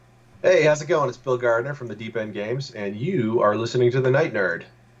Hey, how's it going? It's Bill Gardner from the Deep End Games, and you are listening to The Night Nerd.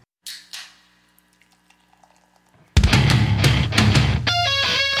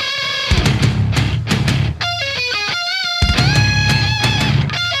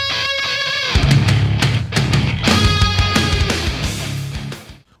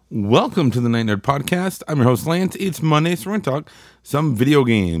 Welcome to the Night Nerd Podcast. I'm your host, Lance. It's Monday, so we're going to talk some video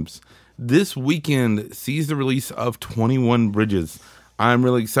games. This weekend sees the release of 21 Bridges. I'm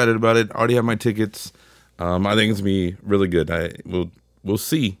really excited about it. I already have my tickets. I think it's going to be really good. We'll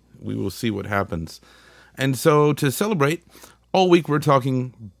see. We will see what happens. And so to celebrate, all week we're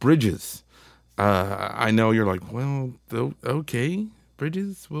talking Bridges. I know you're like, well, okay,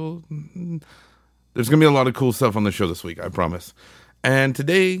 Bridges. Well, there's going to be a lot of cool stuff on the show this week, I promise. And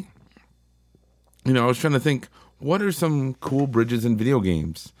today, I was trying to think, what are some cool bridges in video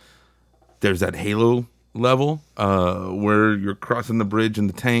games? There's that Halo level where you're crossing the bridge in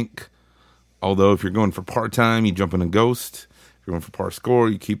the tank. Although if you're going for part-time, you jump in a Ghost. If you're going for par score,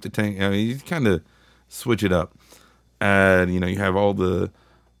 you keep the tank. You kind of switch it up. And, you have all the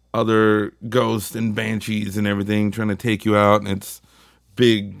other Ghosts and Banshees and everything trying to take you out. And it's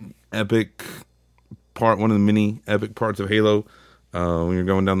big, epic part, one of the many epic parts of Halo. When you're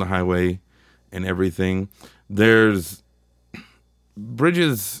going down the highway and everything. There's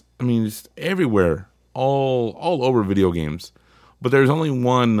bridges, just everywhere, all over video games. But there's only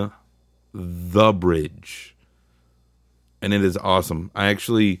one, The Bridge. And it is awesome. I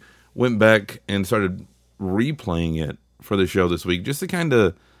actually went back and started replaying it for the show this week, just to kind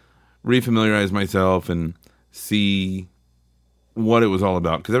of refamiliarize myself and see what it was all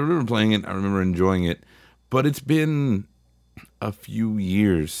about. Because I remember playing it, I remember enjoying it. But it's been a few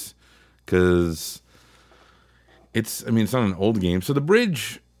years because it's not an old game. So The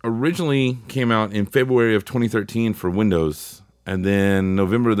Bridge originally came out in February of 2013 for Windows, and then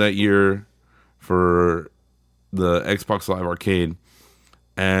November of that year for the Xbox Live Arcade.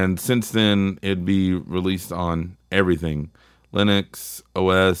 And since then, it'd be released on everything: Linux,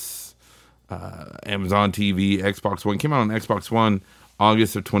 OS, Amazon TV, Xbox One. It came out on Xbox One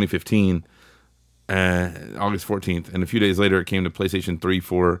August of 2015. August 14th, and a few days later it came to PlayStation 3,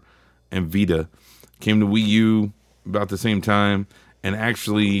 4, and Vita. Came to Wii U about the same time, and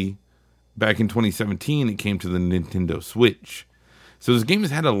actually back in 2017 it came to the Nintendo Switch. So this game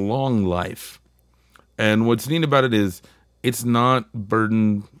has had a long life, and what's neat about it is it's not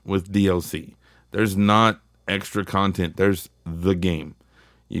burdened with DLC. There's not extra content. There's the game.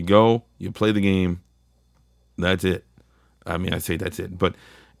 You go, you play the game, that's it. I say that's it, but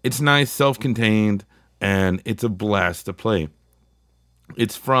it's nice, self-contained, and it's a blast to play.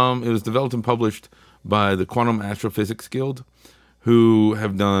 It was developed and published by the Quantum Astrophysics Guild, who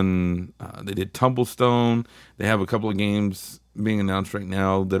have done, they did Tumblestone. They have a couple of games being announced right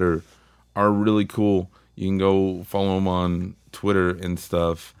now that are really cool. You can go follow them on Twitter and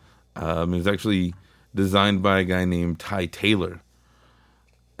stuff. It was actually designed by a guy named Ty Taylor,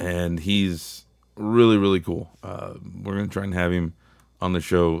 and he's really, really cool. We're going to try and have him on the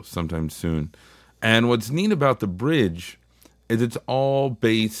show sometime soon. And what's neat about The Bridge is it's all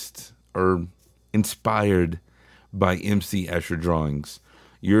based or inspired by MC Escher drawings.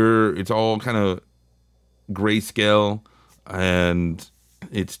 It's all kind of grayscale, and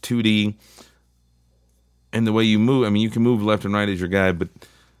it's 2D. And the way you move, you can move left and right as your guy, but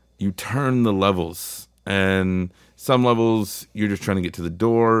you turn the levels. And some levels, you're just trying to get to the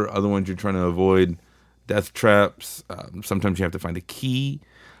door. Other ones, you're trying to avoid death traps. Sometimes you have to find a key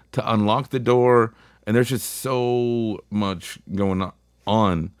to unlock the door, and there's just so much going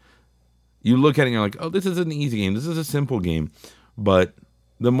on. You look at it and you're like, oh, this is an easy game. This is a simple game. But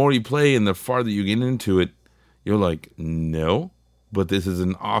the more you play and the farther you get into it, you're like, no, but this is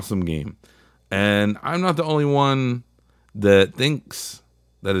an awesome game. And I'm not the only one that thinks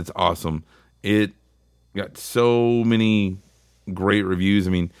that it's awesome. It got so many great reviews.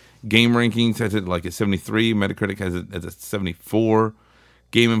 Game Rankings has it like a 73. Metacritic has it as a 74.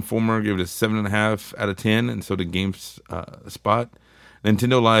 Game Informer gave it a 7.5 out of 10, and so did GameSpot.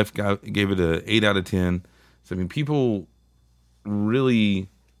 Nintendo Life gave it a 8 out of 10. So people really,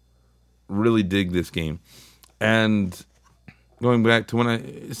 really dig this game. And going back to when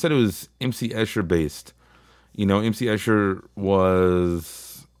I said it was MC Escher based, MC Escher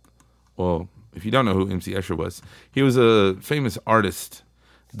was, well, if you don't know who MC Escher was, he was a famous artist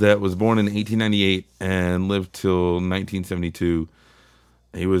that was born in 1898 and lived till 1972.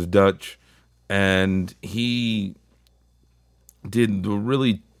 He was Dutch, and he did the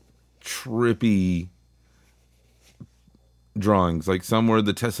really trippy drawings. Like some were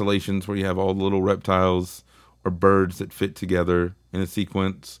the tessellations where you have all the little reptiles or birds that fit together in a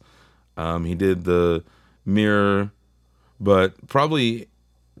sequence. He did the Mirror, but probably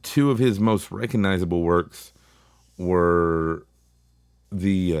two of his most recognizable works were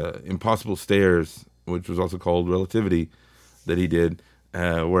the Impossible Stairs, which was also called Relativity, that he did,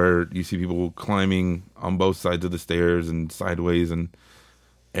 where you see people climbing on both sides of the stairs and sideways and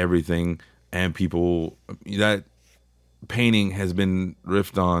everything, and people, that painting has been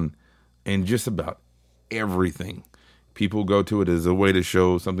riffed on in just about everything. People go to it as a way to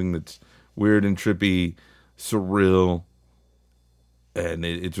show something that's weird and trippy, surreal, and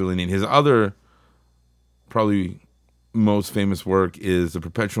it's really neat. His other, probably most famous work is the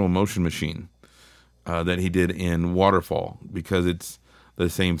Perpetual Motion Machine that he did in Waterfall, because it's the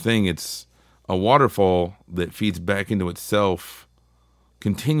same thing. It's a waterfall that feeds back into itself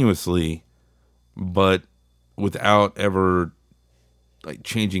continuously, but without ever like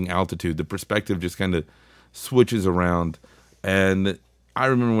changing altitude. The perspective just kind of switches around. And I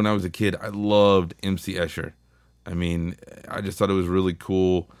remember when I was a kid, I loved MC Escher. I mean, I just thought it was really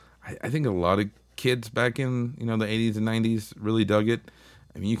cool. I think a lot of kids back in, the 80s and 90s really dug it.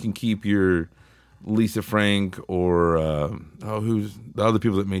 I mean, you can keep your Lisa Frank or who's the other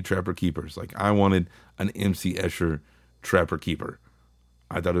people that made Trapper Keepers. Like, I wanted an MC Escher Trapper Keeper.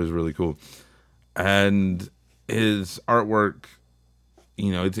 I thought it was really cool. And his artwork,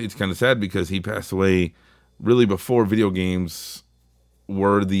 it's kind of sad because he passed away really before video games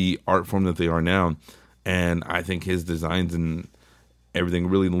were the art form that they are now. And I think his designs and everything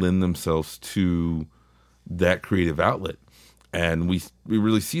really lend themselves to that creative outlet. And we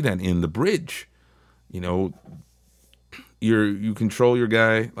really see that in The Bridge. You control your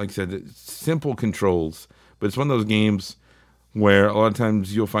guy, like I said, it's simple controls, but it's one of those games where a lot of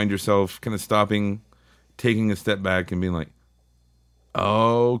times you'll find yourself kind of stopping, taking a step back and being like,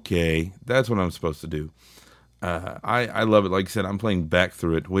 okay, that's what I'm supposed to do. I love it. Like I said, I'm playing back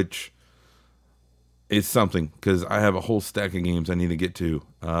through it, which is something, because I have a whole stack of games I need to get to.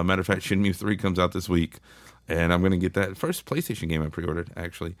 Matter of fact, Shenmue 3 comes out this week, and I'm going to get that first PlayStation game I pre-ordered,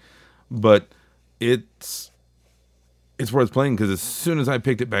 actually. But it's worth playing, because as soon as I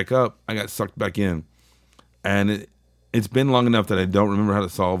picked it back up, I got sucked back in. And it's been long enough that I don't remember how to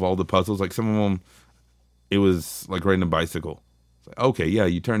solve all the puzzles. Like, some of them, it was like riding a bicycle. It's like, okay, yeah,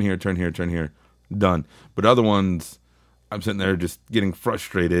 you turn here, done. But other ones, I'm sitting there just getting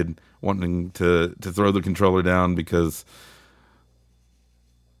frustrated, wanting to throw the controller down, because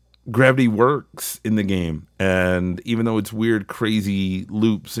gravity works in the game. And even though it's weird, crazy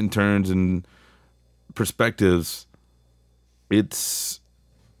loops and turns and perspectives, it's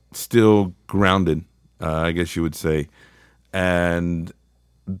still grounded, I guess you would say. And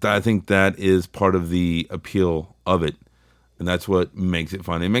I think that is part of the appeal of it. And that's what makes it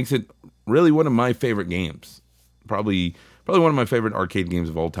fun. It makes it really one of my favorite games. Probably one of my favorite arcade games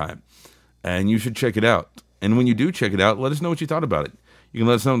of all time. And you should check it out. And when you do check it out, let us know what you thought about it. You can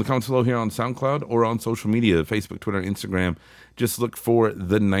let us know in the comments below here on SoundCloud or on social media, Facebook, Twitter, Instagram. Just look for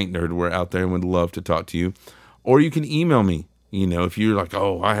The Night Nerd. We're out there and would love to talk to you. Or you can email me. If you're like,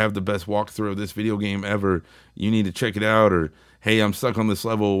 oh, I have the best walkthrough of this video game ever, you need to check it out. Or, hey, I'm stuck on this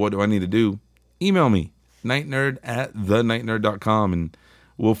level, what do I need to do? Email me, nightnerd@thenightnerd.com, and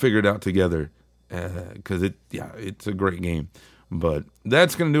we'll figure it out together. Because it's a great game. But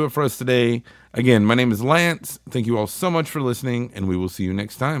that's going to do it for us today. Again, my name is Lance. Thank you all so much for listening, and we will see you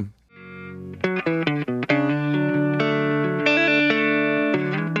next time.